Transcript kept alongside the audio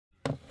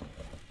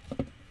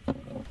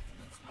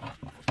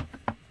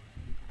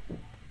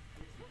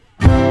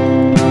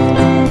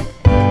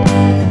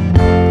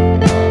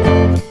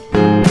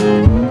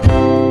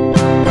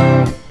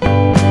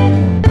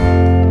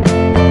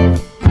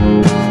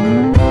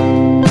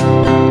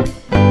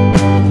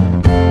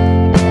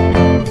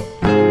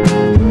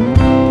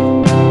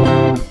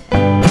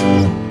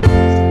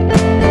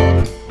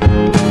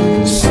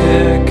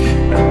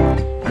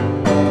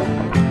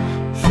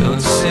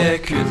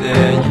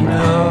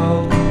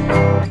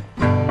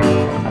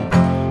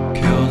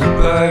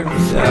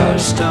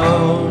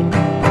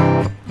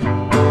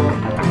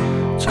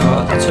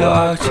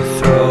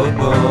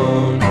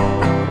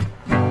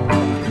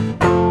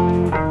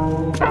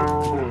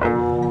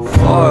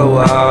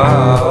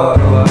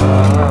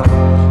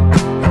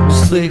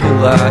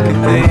sleeping like a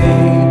bee.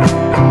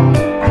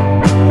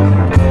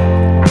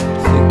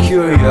 The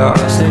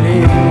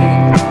curiosity,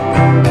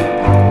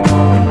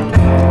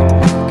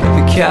 give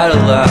the cat a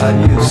laugh.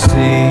 You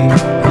see,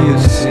 you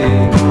see,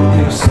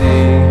 you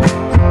see.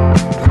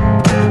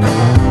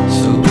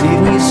 So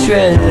leave me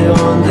stranded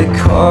on the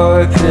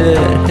carpet,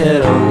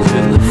 head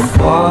under the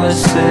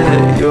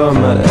faucet. You're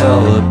my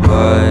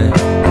alibi.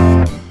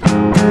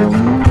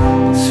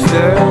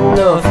 Fair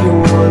enough, you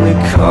wanna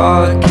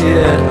cock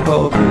it,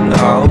 hoping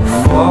I'll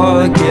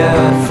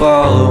forget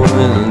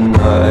following the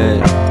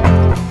night.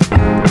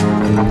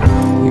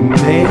 You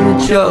made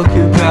a joke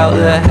about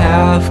the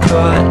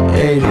half-cut,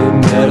 ate a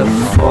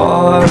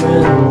metaphor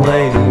and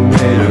lady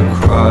made her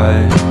cry.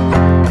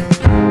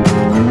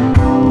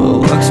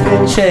 Well, luck's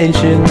been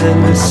changing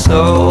and it's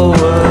so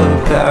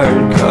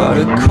apparent. Got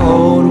a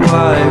cold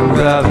white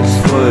rabbit's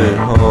foot at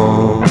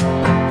home.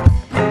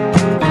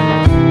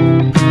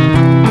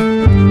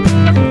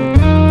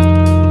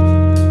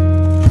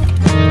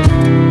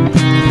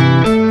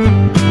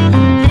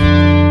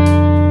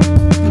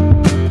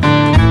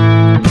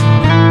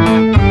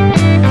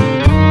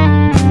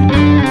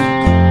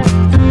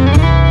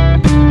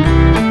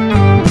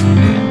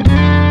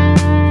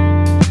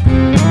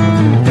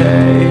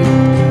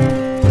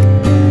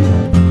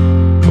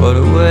 What a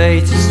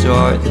way to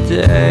start the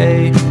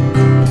day.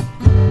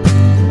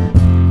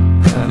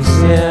 Having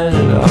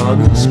standing out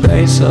in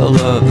space, I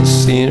love the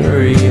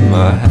scenery.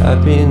 My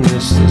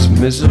happiness is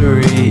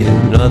misery,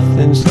 and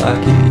nothing's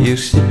like it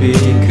used to be.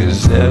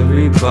 Cause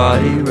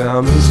everybody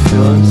around me's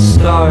feeling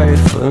sorry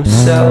for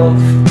himself.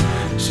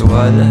 So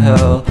why the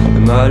hell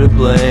am I to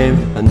blame?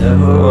 I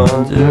never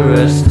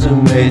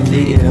underestimate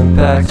the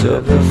impact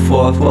of the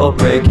fourth wall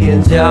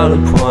breaking down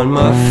upon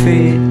my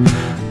feet.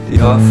 The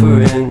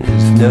offering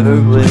is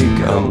never bleak.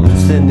 I'm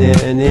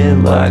listening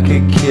in like a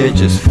kid,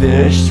 just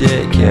finished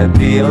it, can't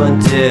be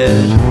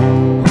undid.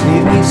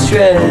 Leave me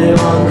stranded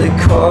on the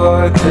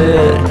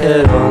carpet,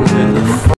 head under the